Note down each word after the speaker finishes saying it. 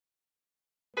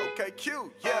OKQ,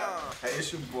 yeah. Hey,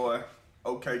 it's your boy,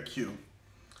 OKQ.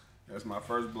 That's my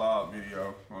first vlog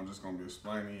video. I'm just gonna be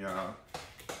explaining y'all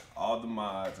all the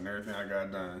mods and everything I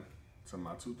got done to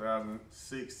my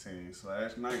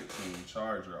 2016/19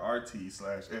 Charger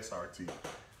RT/SRT.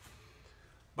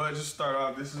 But just start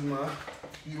off, this is my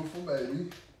beautiful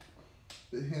baby,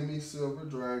 the Hemi Silver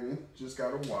Dragon. Just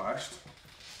got it washed.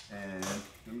 And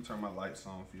let me turn my lights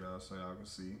on for y'all so y'all can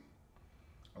see.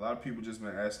 A lot of people just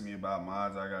been asking me about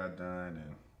mods I got done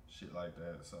and shit like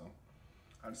that. So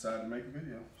I decided to make a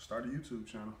video, start a YouTube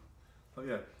channel. So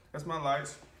yeah, that's my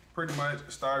lights. Pretty much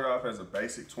started off as a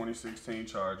basic 2016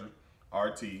 Charger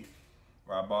RT.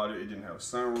 Where I bought it, it didn't have a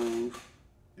sunroof.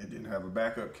 It didn't have a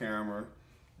backup camera,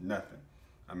 nothing.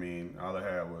 I mean, all it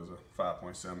had was a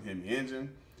 5.7 Hemi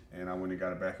engine, and I went and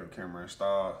got a backup camera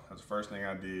installed. That's the first thing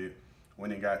I did.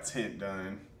 Went and got tint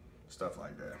done, stuff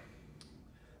like that.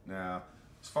 Now,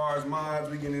 as far as mods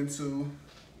we get into,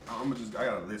 I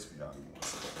got a list for y'all.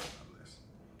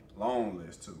 Long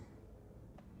list too.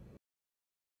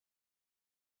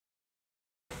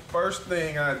 First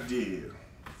thing I did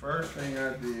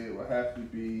would have to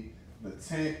be the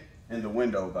tint and the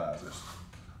window visors.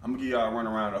 I'm gonna give y'all a run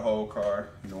around the whole car,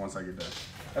 once I get done.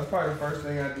 That's probably the first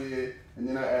thing I did, and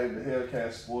then I added the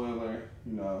Hellcat spoiler,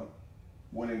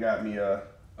 went and got me a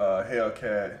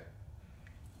Hellcat,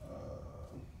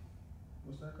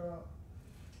 what's that called?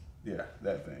 Yeah,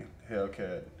 that thing,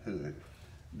 Hellcat hood.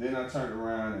 Then I turned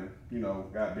around and,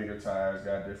 got bigger tires,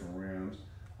 got different rims.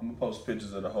 I'm gonna post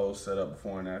pictures of the whole setup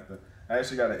before and after. I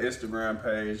actually got an Instagram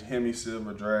page, Hemi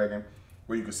Silver Dragon,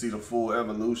 where you can see the full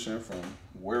evolution from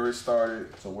where it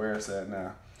started to where it's at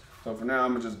now. So for now,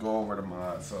 I'm gonna just go over the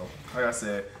mods. So like I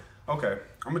said, okay,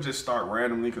 I'm gonna just start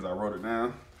randomly because I wrote it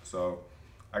down. So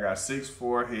I got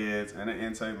 6.4 heads and an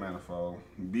intake manifold,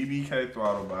 BBK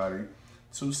throttle body,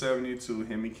 272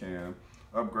 Hemi cam,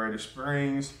 upgraded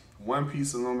springs,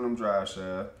 one-piece aluminum drive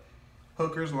shaft,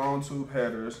 hookers, long tube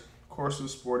headers, Corsa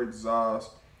Sport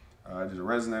exhaust, I did a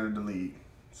resonator delete,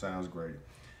 sounds great.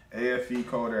 AFE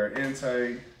cold air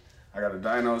intake, I got a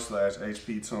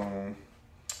dyno/HP tune,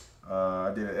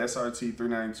 I did an SRT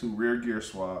 392 rear gear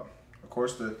swap, of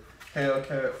course the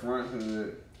Hellcat front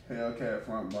hood, Hellcat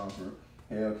front bumper,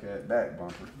 Hellcat back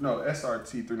bumper, no,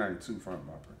 SRT 392 front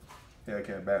bumper,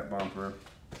 Hellcat back bumper.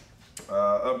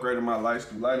 Upgraded my lights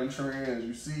through Lighting Trend. As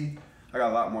you see, I got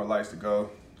a lot more lights to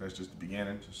go. That's just the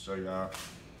beginning, just to show y'all.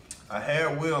 I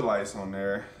had wheel lights on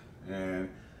there, and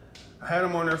I had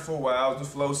them on there for a while. It was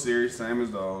the Flow series, same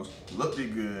as those. Looked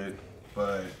it good,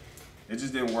 but it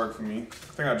just didn't work for me. I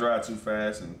think I drive too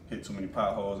fast and hit too many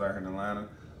potholes out here in Atlanta.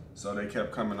 So they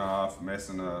kept coming off,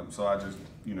 messing up. So I just,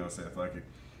 said fuck it.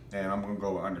 And I'm gonna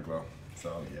go with Underglow.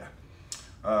 So yeah.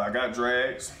 I got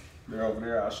drags. They're over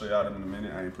there. I'll show y'all them in a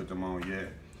minute. I ain't put them on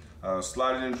yet.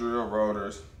 Slotted in drill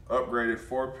rotors, upgraded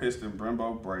 4-piston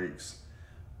Brembo brakes,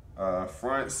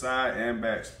 front, side, and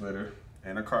back splitter,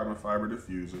 and a carbon fiber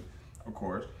diffuser, of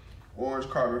course. Orange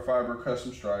carbon fiber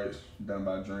custom stripes done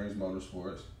by Dreams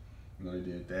Motorsports. They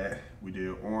did that. We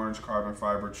did orange carbon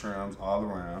fiber trims all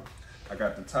around. I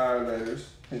got the tire letters,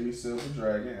 Hemi Silver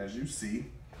Dragon, as you see.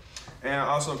 And I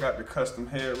also got the custom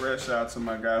headrest. Shout out to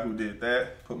my guy who did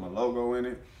that. Put my logo in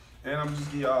it. And I'm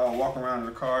just give y'all a walk around in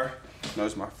the car.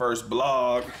 It's my first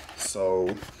vlog. So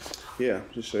yeah,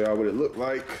 just show y'all what it looked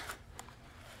like.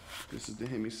 This is the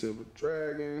Hemi Silver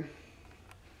Dragon.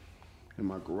 In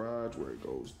my garage where it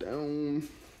goes down.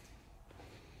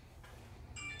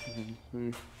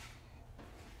 It's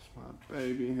my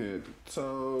baby, head to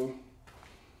toe.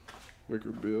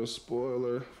 Wicker Bill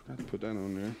spoiler. Forgot to put that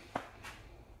on there.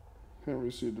 Can't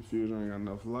really see the diffuser, ain't got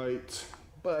enough light.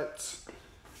 But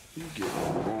you get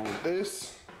wrong with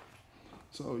this.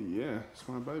 So yeah, it's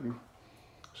my baby.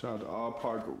 Shout out to All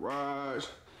Park Garage.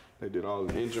 They did all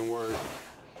the engine work.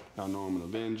 Y'all know I'm an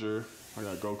Avenger. I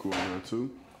got Goku on there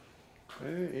too.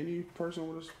 And any person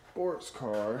with a sports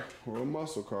car or a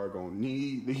muscle car gonna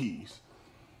need these.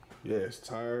 Yes,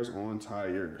 tires on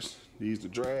tires. These the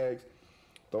drags.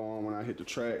 Throw on when I hit the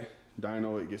track.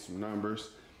 Dyno it, get some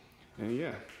numbers. And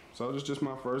yeah, so this is just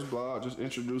my first vlog, just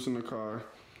introducing the car.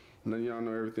 Letting y'all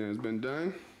know everything has been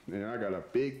done. And I got a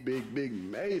big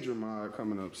major mod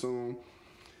coming up soon.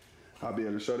 I'll be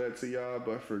able to show that to y'all,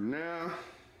 but for now,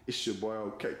 it's your boy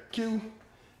OKQ,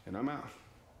 and I'm out.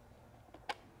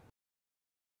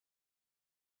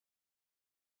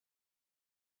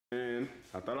 And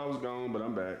I thought I was gone, but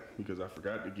I'm back because I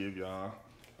forgot to give y'all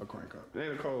a crank up. It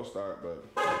ain't a cold start, but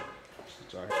that's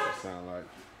what y'all hear it sound like.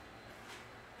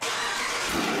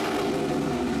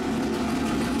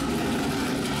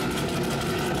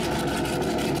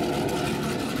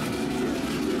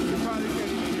 You probably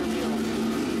can't even hear me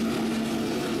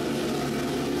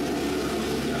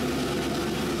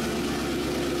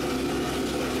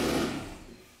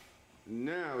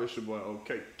It's your boy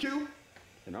OKQ,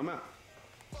 and I'm out.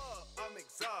 I'm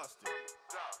exhausted.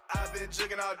 I've been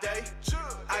jigging all day.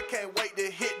 I can't wait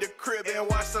to hit the crib and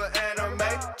watch some anime.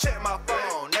 Check my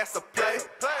phone, that's a